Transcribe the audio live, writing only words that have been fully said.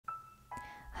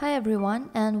Hi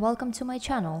everyone and welcome to my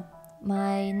channel.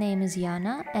 My name is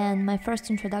Yana and my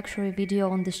first introductory video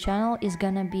on this channel is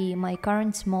gonna be my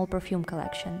current small perfume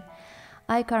collection.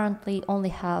 I currently only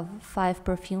have 5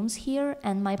 perfumes here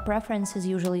and my preference is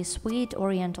usually sweet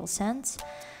oriental scents,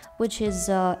 which is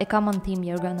a common theme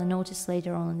you're gonna notice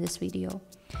later on in this video.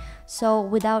 So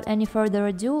without any further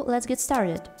ado, let's get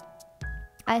started.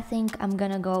 I think I'm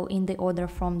gonna go in the order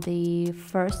from the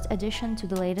first edition to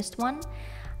the latest one.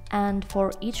 And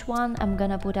for each one, I'm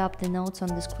gonna put up the notes on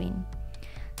the screen.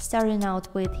 Starting out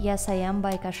with Yes I Am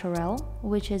by Cacharel,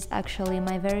 which is actually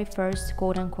my very first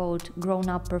quote-unquote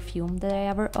grown-up perfume that I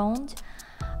ever owned.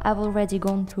 I've already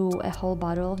gone through a whole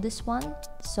bottle of this one,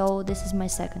 so this is my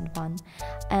second one.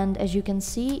 And as you can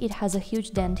see, it has a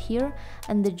huge dent here,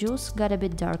 and the juice got a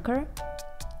bit darker,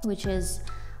 which is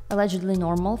allegedly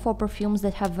normal for perfumes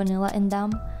that have vanilla in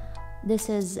them. This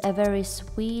is a very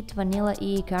sweet,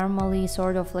 vanilla-y, caramelly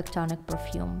sort of lactonic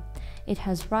perfume. It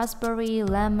has raspberry,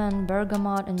 lemon,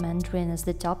 bergamot and mandarin as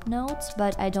the top notes,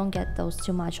 but I don't get those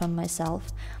too much on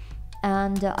myself.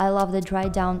 And I love the dry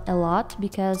down a lot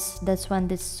because that's when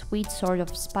this sweet sort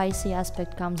of spicy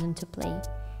aspect comes into play.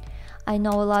 I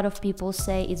know a lot of people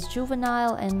say it's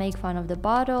juvenile and make fun of the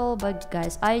bottle, but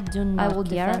guys, I will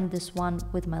defend this one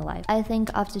with my life. I think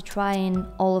after trying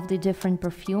all of the different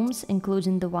perfumes,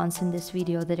 including the ones in this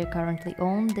video that I currently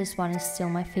own, this one is still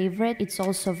my favorite. It's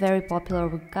also very popular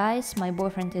with guys. My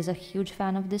boyfriend is a huge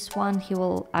fan of this one. He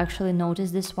will actually notice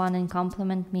this one and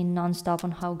compliment me non-stop on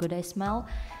how good I smell.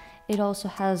 It also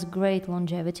has great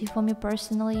longevity for me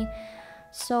personally.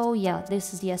 So yeah,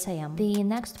 this is Yes I Am. The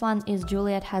next one is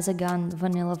Juliette Has a Gun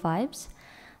Vanilla Vibes.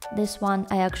 This one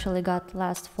I actually got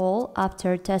last fall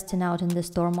after testing out in the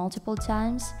store multiple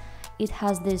times. It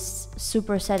has this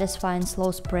super satisfying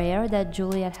slow sprayer that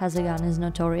Juliette Has a Gun is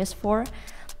notorious for.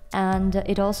 And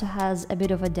it also has a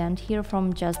bit of a dent here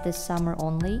from just this summer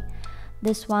only.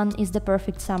 This one is the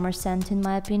perfect summer scent in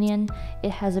my opinion.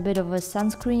 It has a bit of a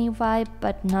sunscreeny vibe,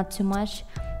 but not too much.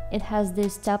 It has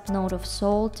this top note of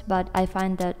salt, but I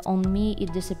find that on me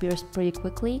it disappears pretty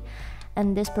quickly.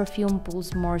 And this perfume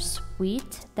pulls more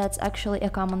sweet. That's actually a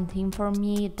common theme for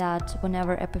me, that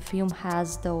whenever a perfume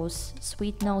has those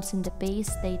sweet notes in the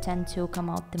base, they tend to come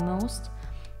out the most.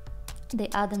 The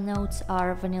other notes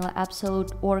are Vanilla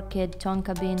Absolute, Orchid,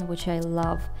 Tonka Bean, which I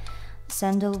love,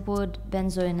 sandalwood,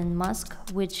 benzoin and musk,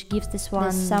 which gives this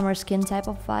one summer skin type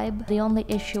of vibe. The only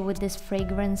issue with this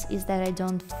fragrance is that I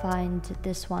don't find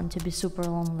this one to be super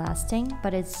long lasting,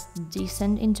 but it's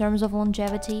decent in terms of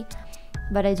longevity.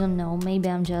 But I don't know, maybe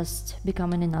I'm just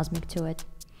becoming anosmic to it.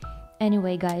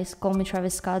 Anyway guys, call me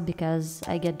Travis Scott because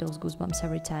I get those goosebumps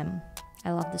every time.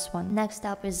 I love this one. Next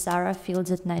up is Zara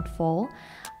Fields at Nightfall.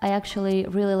 I actually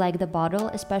really like the bottle,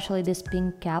 especially this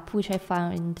pink cap, which I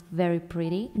found very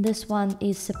pretty. This one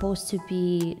is supposed to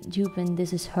be duping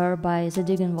This Is Her by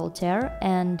Zadig and Voltaire,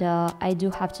 and I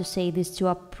do have to say these two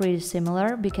are pretty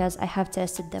similar because I have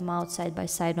tested them out side by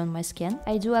side on my skin.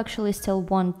 I do actually still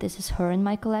want This Is Her in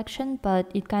my collection,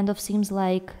 but it kind of seems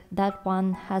like that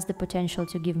one has the potential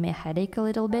to give me a headache a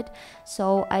little bit,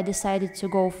 so I decided to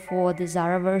go for the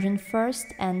Zara version first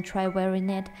and try wearing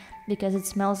it, because it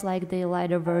smells like the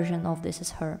lighter version of This Is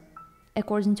Her.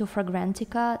 According to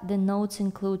Fragrantica, the notes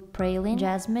include praline,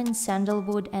 jasmine,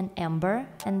 sandalwood and amber,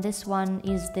 and this one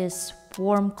is this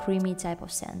warm, creamy type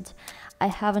of scent. I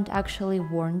haven't actually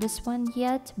worn this one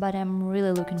yet, but I'm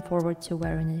really looking forward to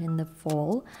wearing it in the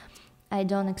fall. I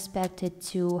don't expect it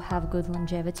to have good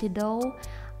longevity though.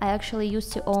 I actually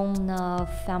used to own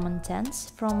Femme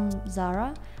Intense from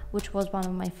Zara, which was one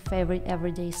of my favorite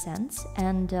everyday scents,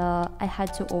 and I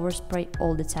had to overspray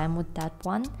all the time with that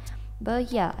one.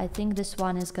 But yeah, I think this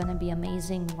one is gonna be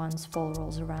amazing once fall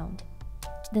rolls around.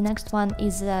 The next one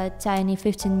is a tiny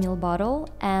 15ml bottle,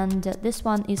 and this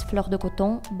one is Fleur de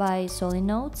Coton by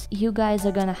Solinotes. You guys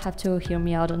are gonna have to hear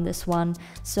me out on this one.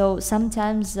 So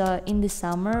sometimes in the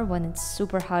summer, when it's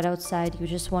super hot outside, you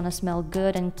just wanna smell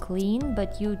good and clean,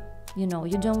 but you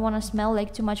don't want to smell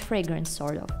like too much fragrance,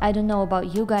 sort of. I don't know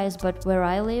about you guys, but where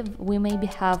I live, we maybe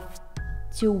have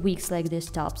 2 weeks like this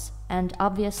tops. And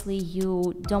obviously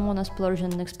you don't want to splurge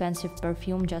on an expensive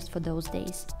perfume just for those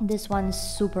days. This one is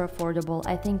super affordable.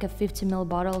 I think a 50ml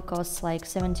bottle costs like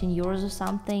 17 euros or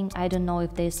something. I don't know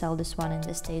if they sell this one in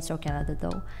the States or Canada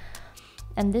though.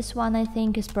 And this one I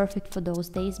think is perfect for those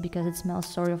days because it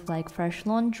smells sort of like fresh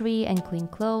laundry and clean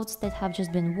clothes that have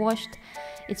just been washed.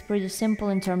 It's pretty simple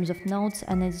in terms of notes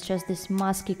and it's just this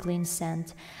musky clean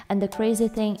scent. And the crazy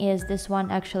thing is this one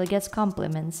actually gets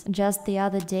compliments. Just the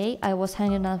other day I was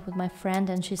hanging out with my friend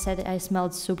and she said I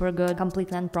smelled super good,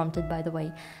 completely unprompted by the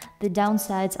way. The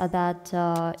downsides are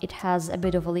that it has a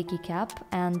bit of a leaky cap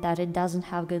and that it doesn't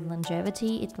have good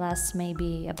longevity. It lasts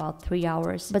maybe about 3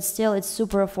 hours. But still it's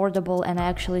super affordable and I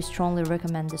actually strongly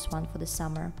recommend this one for the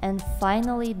summer. And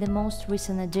finally, the most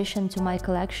recent addition to my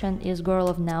collection is Girl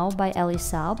of Now by Elie.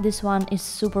 This one is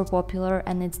super popular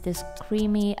and it's this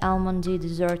creamy almondy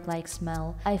dessert-like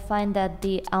smell. I find that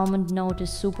the almond note is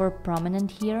super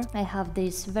prominent here. I have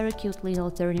this very cute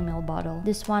little 30ml bottle.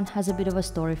 This one has a bit of a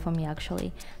story for me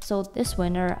actually. So this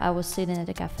winter I was sitting at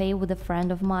a cafe with a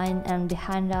friend of mine and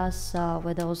behind us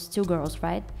were those two girls,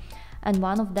 right? And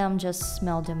one of them just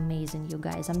smelled amazing, you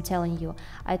guys, I'm telling you.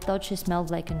 I thought she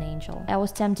smelled like an angel. I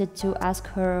was tempted to ask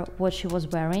her what she was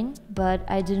wearing, but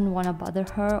I didn't want to bother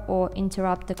her or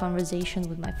interrupt the conversation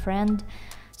with my friend.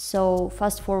 So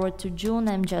fast forward to June,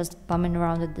 I'm just bumming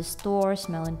around at the store,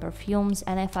 smelling perfumes,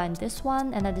 and I find this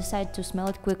one and I decide to smell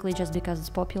it quickly just because it's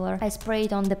popular. I spray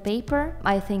it on the paper.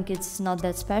 I think it's not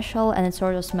that special and it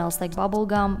sort of smells like bubble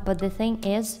gum, but the thing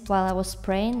is, while I was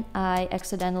spraying, I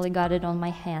accidentally got it on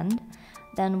my hand.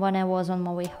 Then when I was on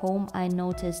my way home, I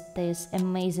noticed this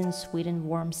amazing sweet and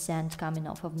warm scent coming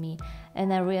off of me,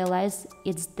 and I realized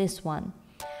it's this one.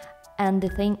 And the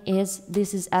thing is,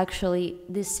 this is actually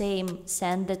the same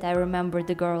scent that I remember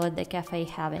the girl at the cafe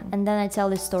having. And then I tell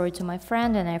this story to my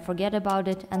friend and I forget about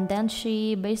it, and then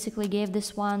she basically gave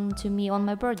this one to me on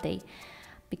my birthday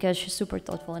because she's super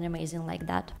thoughtful and amazing like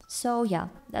that. So yeah,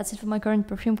 that's it for my current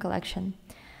perfume collection.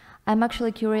 I'm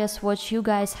actually curious what you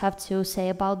guys have to say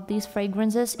about these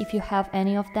fragrances. If you have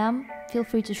any of them, feel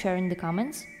free to share in the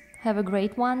comments. Have a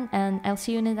great one and I'll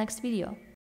see you in the next video.